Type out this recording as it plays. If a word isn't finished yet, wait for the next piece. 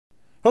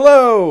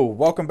Hello!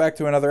 Welcome back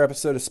to another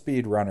episode of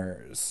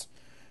Speedrunners.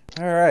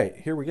 Alright,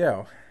 here we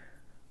go.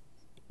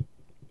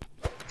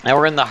 Now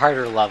we're in the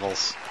harder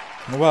levels.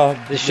 Well,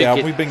 This should yeah,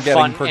 get we've been fun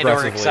getting and/or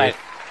progressively exciting.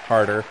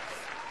 harder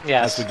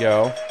Yes. as we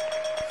go.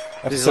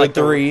 This is Episode like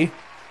 3.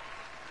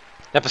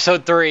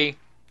 Episode 3.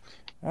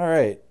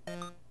 Alright.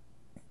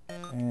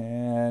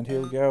 And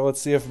here we go. Let's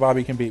see if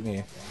Bobby can beat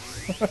me.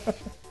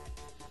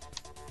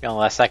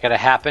 Unless that could have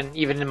happened,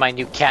 even in my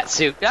new cat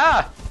suit.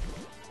 Ah!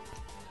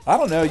 I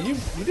don't know, you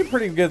did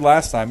pretty good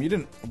last time. You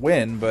didn't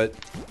win, but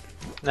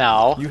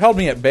No. you held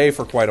me at bay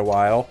for quite a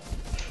while.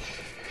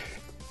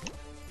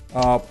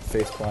 Oh,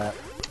 faceplant.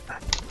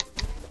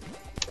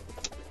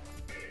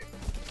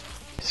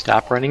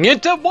 Stop running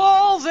into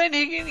walls and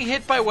getting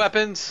hit by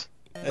weapons.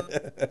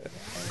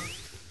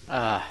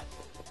 Ah.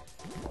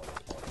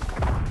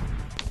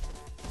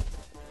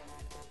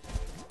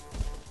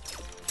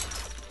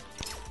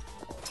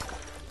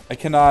 I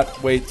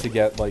cannot wait to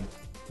get, like,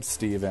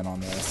 Steve in on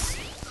this.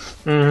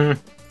 Mm-hmm.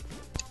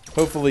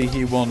 Hopefully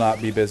he will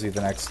not be busy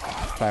the next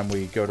time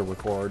we go to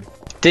record.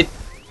 Did...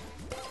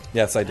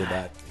 Yes, I did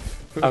that.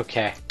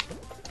 Okay.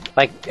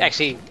 Like,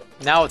 actually,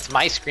 now it's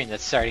my screen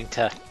that's starting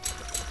to...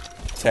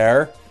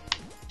 Tear?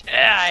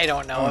 I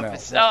don't know Oh, if no.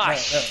 it's... No, Oh, no, no.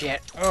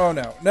 shit. Oh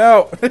no.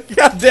 No!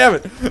 God damn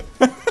it!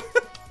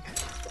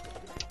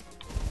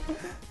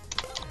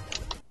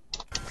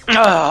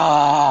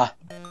 Ah!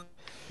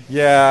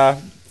 Yeah,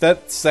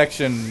 that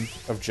section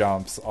of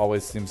jumps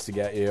always seems to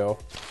get you.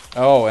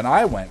 Oh, and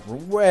I went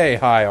way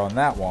high on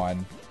that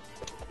one.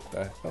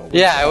 The hell was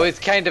Yeah, I that? always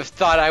kind of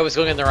thought I was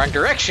going in the wrong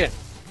direction.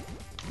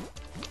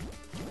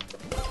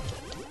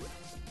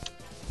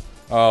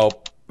 Oh,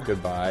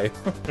 goodbye.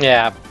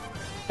 Yeah.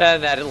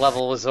 And that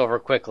level was over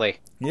quickly.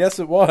 Yes,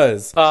 it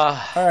was. Uh,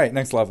 Alright,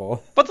 next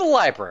level. but the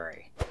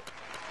library.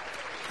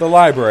 The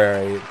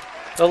library.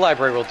 The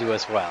library will do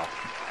as well.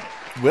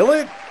 Will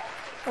it?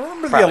 I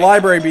remember the Probably.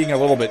 library being a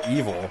little bit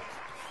evil.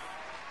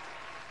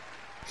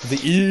 The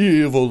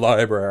evil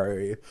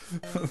library.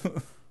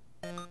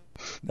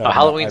 No, Oh,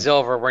 Halloween's I-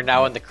 over. We're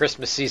now in the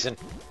Christmas season.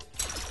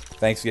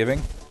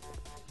 Thanksgiving?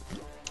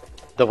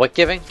 The what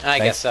giving? I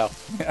guess so.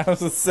 I was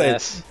gonna say,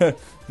 Yes.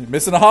 you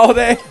missing a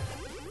holiday?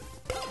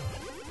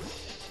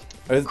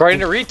 According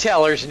to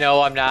retailers,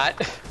 no, I'm not.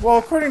 Well,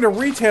 according to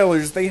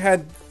retailers, they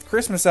had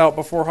Christmas out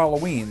before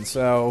Halloween,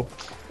 so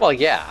Well,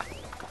 yeah.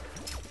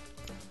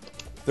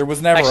 there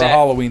was never Actually, a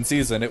Halloween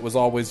season. It was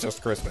always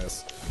just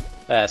Christmas.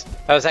 Yes.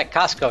 I was at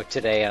Costco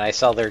today, and I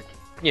saw their,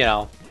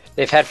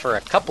 they've had for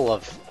a couple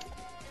of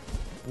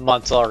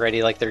months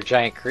already, like their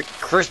giant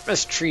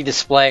Christmas tree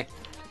display.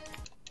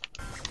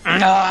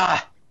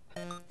 Ah!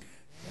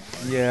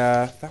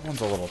 Yeah, that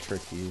one's a little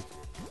tricky.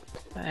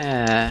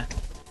 Eh,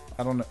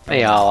 I don't know.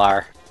 they all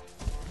are.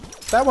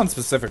 That one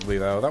specifically,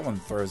 though, that one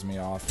throws me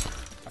off.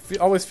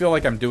 Always feel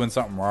like I'm doing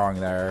something wrong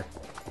there.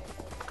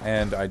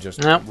 And I just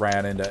Nope.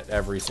 ran into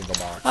every single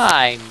box.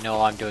 I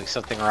know I'm doing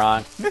something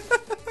wrong.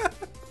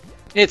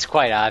 It's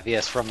quite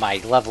obvious from my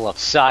level of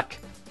suck.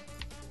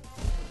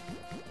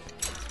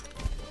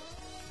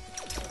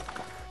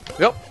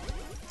 Yep.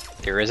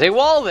 There is a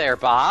wall there,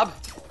 Bob.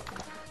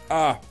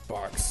 Ah,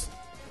 box.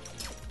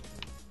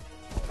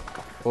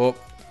 Oh,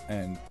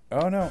 and...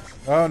 Oh, no.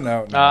 Oh,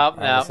 no, no. Oh, I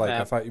was no, like,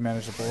 no. I thought you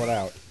managed to pull it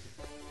out.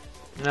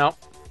 No.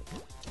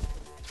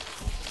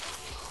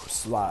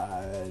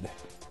 Slide.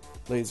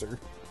 Laser.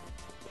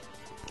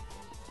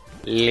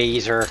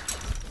 Laser.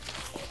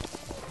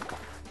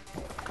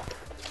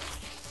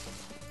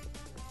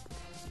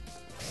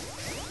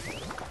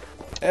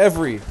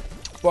 Every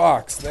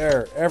box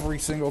there, every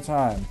single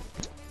time.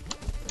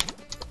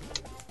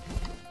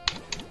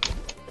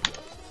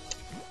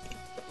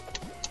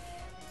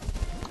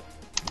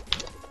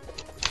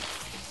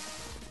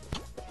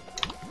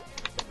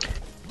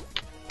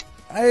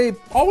 I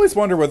always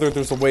wonder whether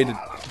there's a way to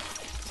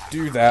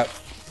do that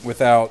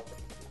without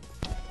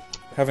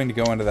having to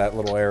go into that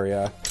little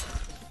area.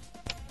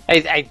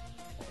 I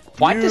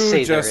want to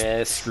say just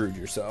there is. screwed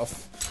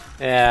yourself.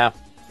 Yeah.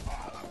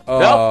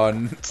 Oh,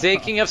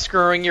 Thinking of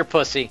screwing your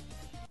pussy.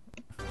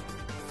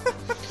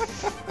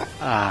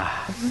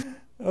 Ah.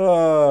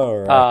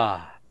 Alright.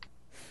 Ah.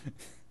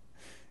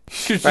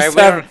 You're just,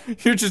 Right, we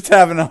you're just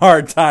having a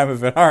hard time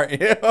of it,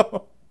 aren't you?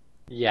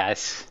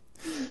 Yes.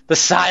 The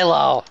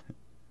silo.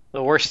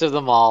 The worst of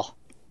them all.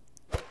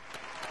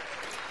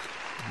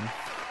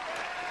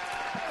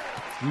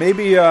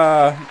 Maybe,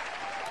 after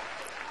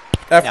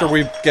No.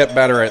 we get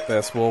better at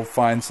this, we'll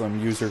find some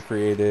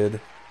user-created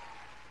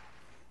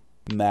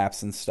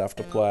maps and stuff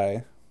to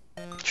play.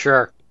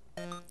 Sure.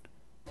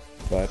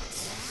 But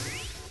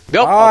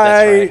Nope. Oh,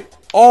 I that's right.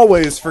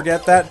 always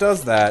forget that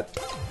does that.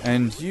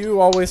 And you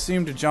always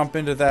seem to jump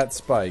into that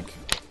spike.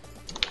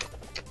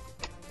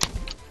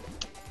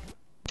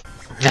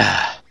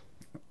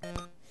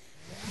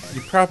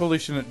 You probably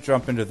shouldn't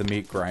jump into the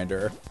meat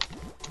grinder.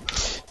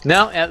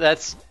 No, yeah,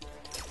 that's...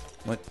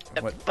 What?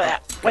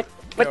 What?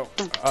 Go.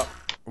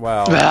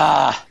 Well.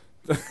 Ah.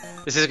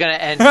 This is gonna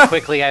end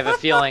quickly, I have a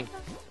feeling.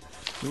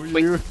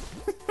 Wait.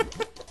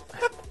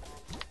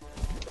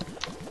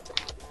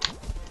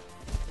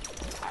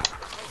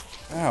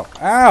 Ow.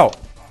 Ow!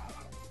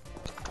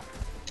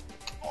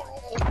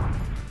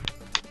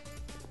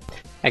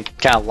 I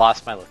kind of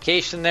lost my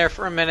location there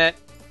for a minute.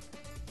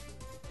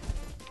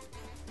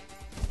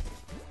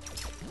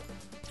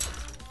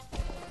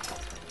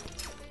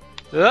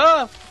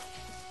 Ah!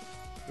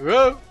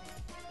 Whoa!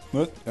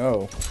 What?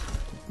 Oh.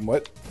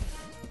 What?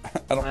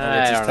 I don't know I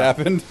what just don't know.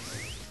 happened.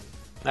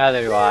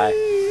 Neither do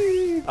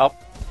I. Oh.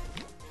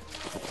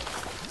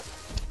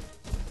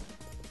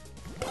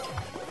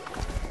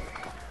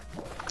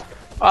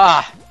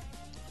 Ah!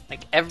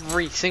 Like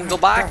every single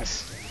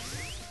box.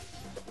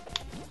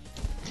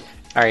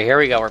 Alright, here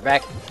we go. We're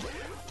back.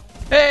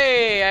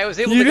 Hey! I was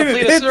able You to didn't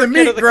complete a hit the circuit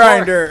meat of the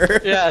grinder!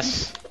 core.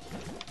 Yes.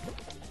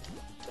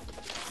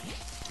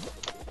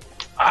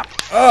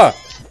 Ah!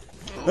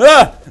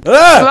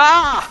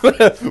 Ah!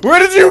 Where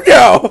did you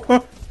go?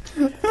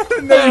 I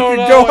didn't know I you don't could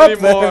know go up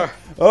anymore. there.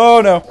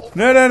 Oh no.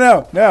 No, no,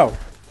 no, no.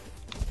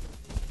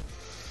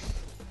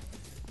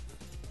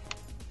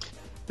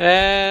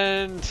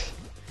 And...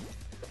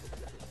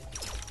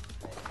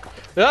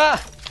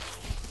 Ah!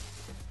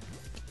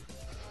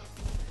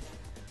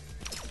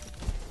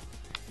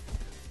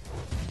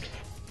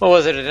 What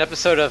was it, an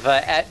episode of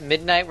At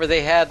Midnight where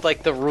they had,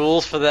 like, the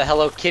rules for the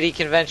Hello Kitty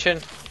convention?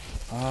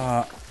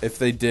 If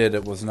they did,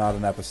 it was not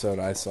an episode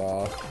I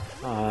saw.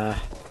 On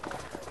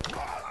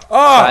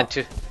Oh!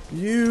 to...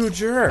 You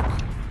jerk.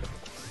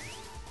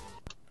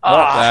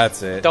 Ah,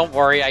 That's it. Don't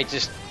worry, I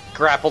just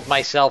grappled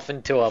myself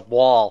into a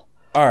wall.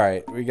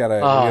 Alright, we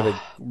gotta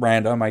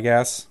random, I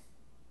guess.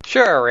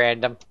 Sure,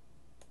 random.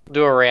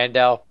 Do a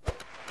rando.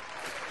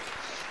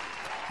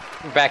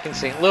 We're back in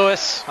St.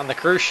 Louis on the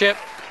cruise ship.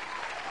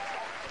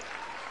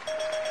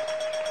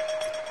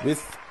 With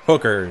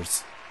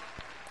hookers.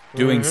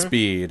 Doing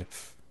speed.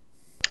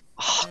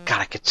 Oh,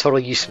 God, I could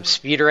totally use some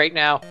speed right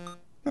now.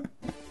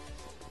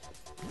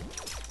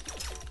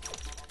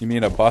 You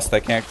mean a bus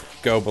that can't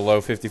go below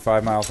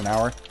 55 miles an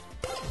hour?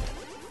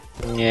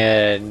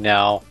 Yeah,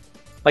 no.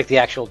 Like the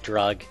actual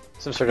drug.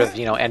 Some sort of,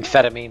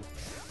 amphetamine.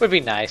 Would be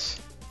nice.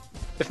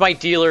 If my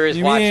dealer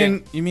is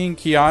watching... You mean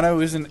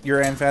Keanu isn't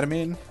your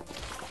amphetamine?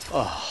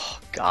 Oh,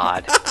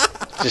 God.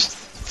 Just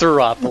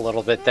threw up a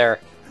little bit there.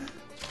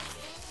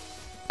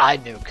 I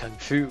know Kung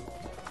Fu.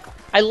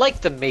 I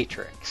like The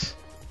Matrix.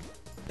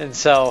 And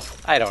so,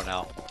 I don't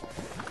know.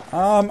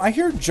 I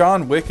hear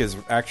John Wick is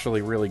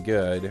actually really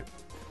good.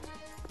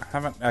 I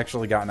haven't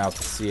actually gotten out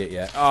to see it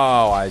yet.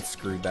 Oh, I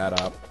screwed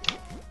that up.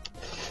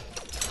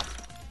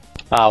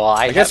 Oh, well,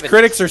 I guess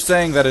critics are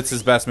saying that it's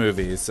his best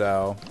movie,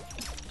 so...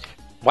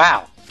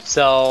 Wow.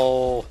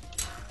 So...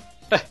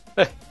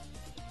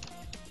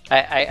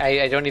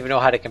 I don't even know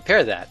how to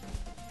compare that.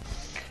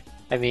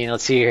 I mean,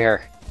 let's see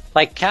here.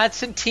 Like,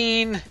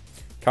 Constantine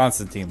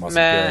wasn't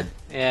meh, good.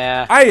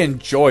 yeah. I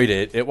enjoyed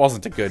it. It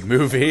wasn't a good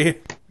movie.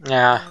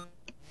 Yeah.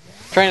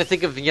 Trying to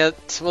think of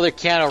some other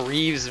Keanu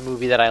Reeves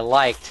movie that I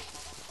liked.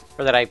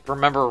 Or that I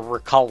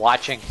recall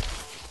watching.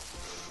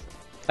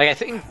 Like, I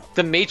think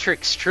the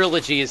Matrix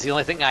trilogy is the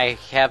only thing I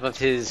have of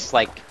his,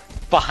 like,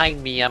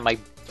 behind me on my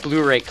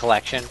Blu-ray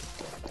collection.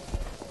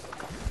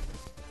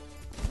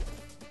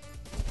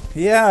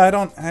 Yeah,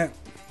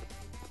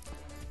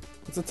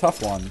 it's a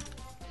tough one.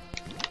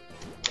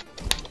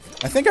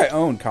 I think I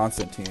own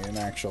Constantine,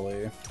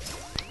 actually.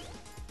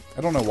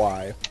 I don't know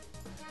why.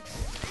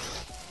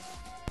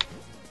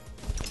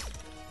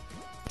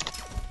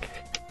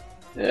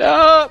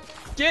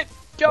 Get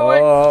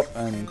going! Oh,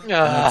 and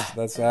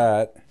that's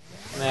that.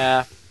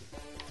 Yeah.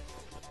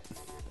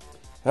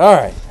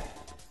 Alright.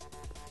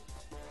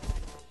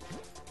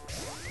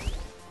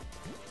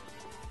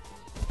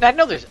 I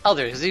know there's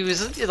others. He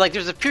was like,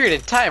 there's a period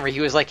in time where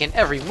he was like in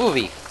every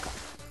movie.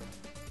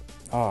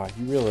 Oh,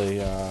 you really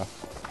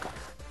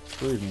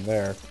screwed me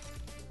there.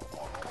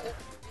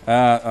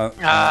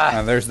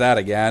 And there's that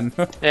again.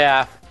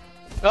 Yeah.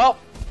 Oh.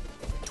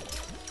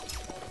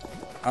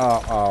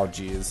 Oh,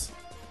 jeez.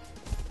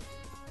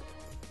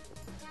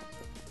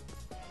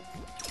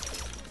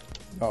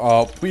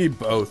 Oh, we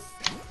both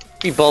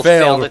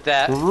failed at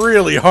that.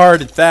 really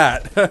hard at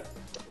that.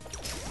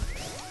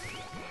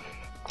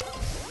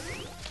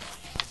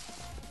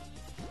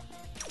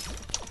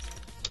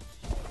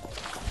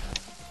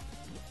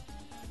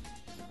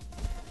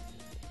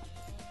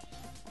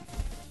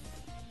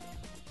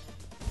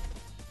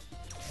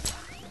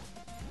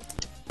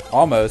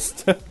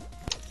 Almost.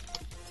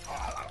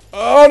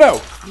 Oh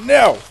no!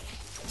 No!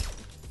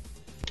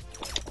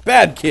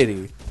 Bad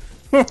kitty.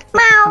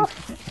 Meow.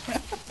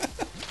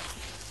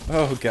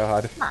 Oh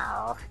god.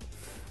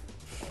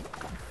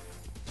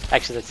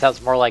 Actually, that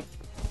sounds more like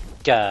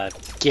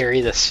Gary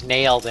the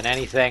Snail than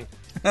anything.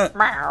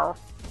 Meow.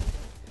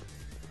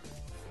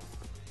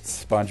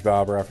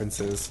 SpongeBob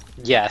references.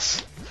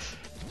 Yes.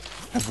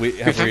 Have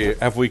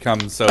we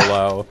come so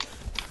low?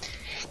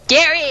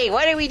 Gary,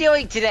 what are we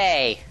doing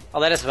today? Oh,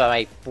 that is about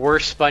my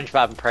worst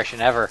SpongeBob impression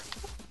ever.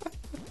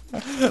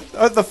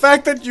 The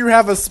fact that you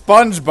have a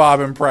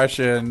SpongeBob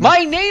impression. My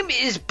name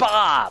is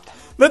Bob.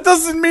 That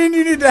doesn't mean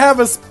you need to have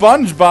a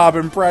SpongeBob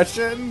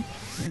impression.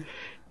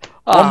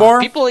 One more?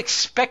 People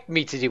expect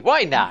me to do.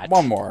 Why not?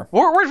 One more.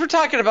 We're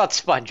talking about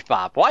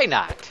SpongeBob. Why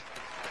not?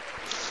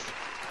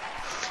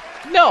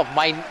 No,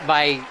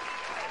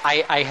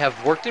 I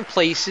have worked in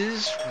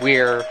places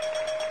where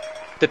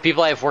the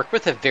people I have worked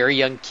with have very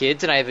young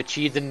kids, and I have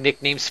achieved the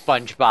nickname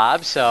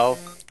SpongeBob. So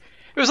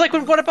it was like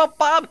when What About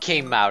Bob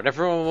came out.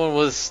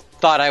 Everyone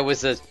thought I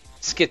was a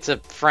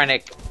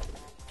schizophrenic,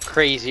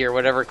 crazy, or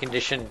whatever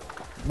condition.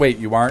 Wait,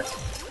 you aren't?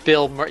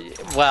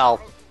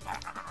 Well,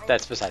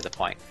 that's beside the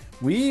point.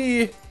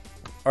 We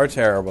are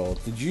terrible.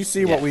 Did you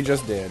see what we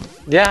just did?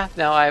 Yeah,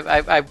 no,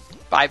 I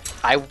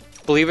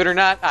believe it or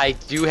not, I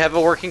do have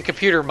a working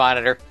computer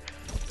monitor.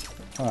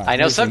 I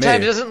know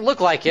sometimes it doesn't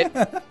look like it.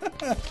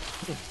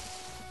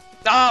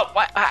 Oh,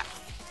 what?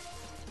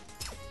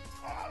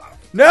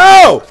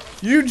 No!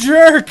 You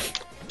jerk!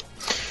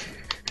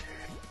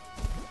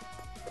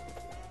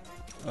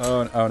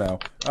 Oh no.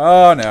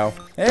 Oh no.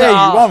 Hey, you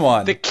won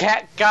one. The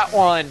cat got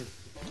one.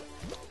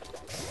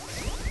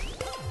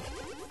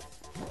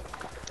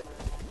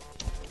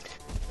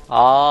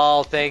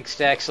 All thanks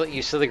to excellent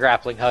use of the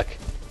grappling hook.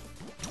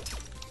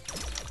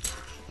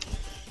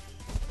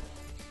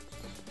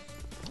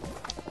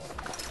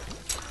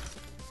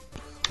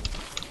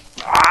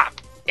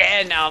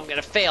 And now I'm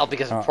gonna fail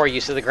because of poor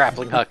use of the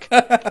grappling hook.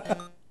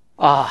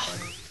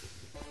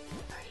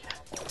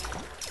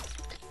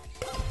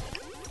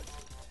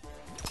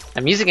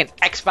 I'm using an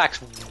Xbox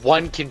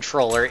One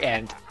controller,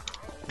 and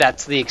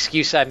that's the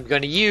excuse I'm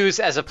going to use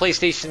as a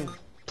PlayStation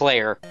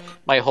player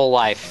my whole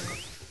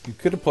life. You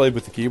could have played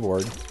with the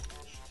keyboard.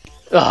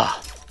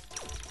 Ugh.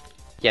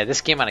 Yeah,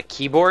 this game on a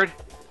keyboard?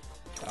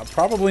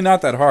 Probably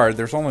not that hard.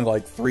 There's only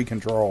like 3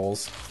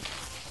 controls.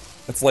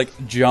 It's like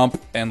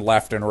jump and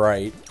left and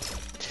right.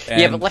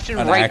 And yeah, but left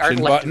and right aren't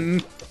left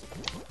button.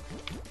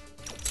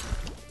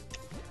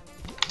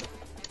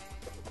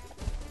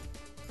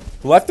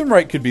 Left and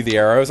right could be the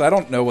arrows. I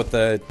don't know what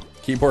the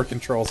keyboard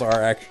controls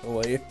are,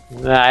 actually.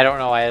 Nah, I don't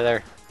know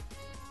either.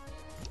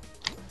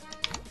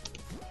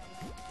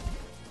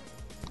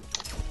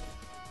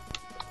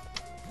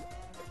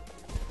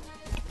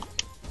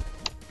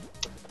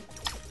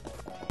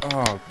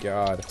 Oh,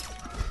 God.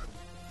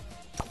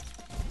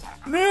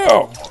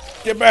 No!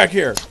 Get back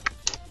here!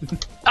 Oh,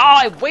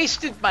 I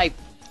wasted my...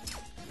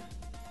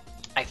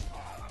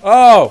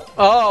 Oh!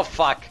 Oh,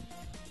 fuck.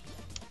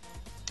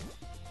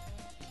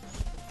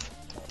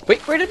 Wait,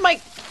 where did my...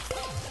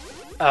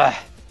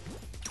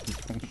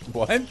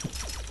 What?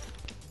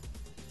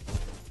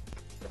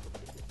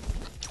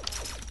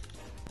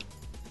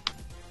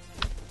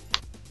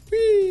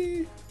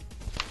 Whee!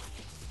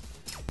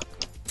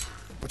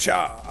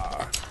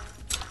 Cha!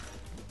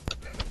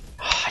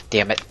 Oh,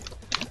 damn it.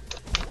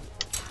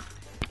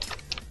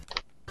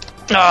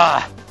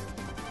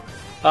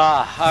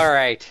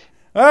 Alright.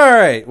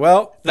 Alright,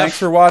 well, thanks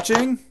for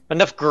watching.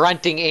 Enough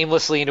grunting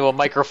aimlessly into a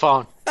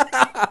microphone.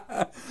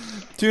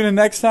 Tune in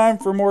next time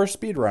for more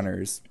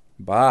speedrunners.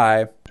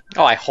 Bye.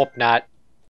 Oh, I hope not.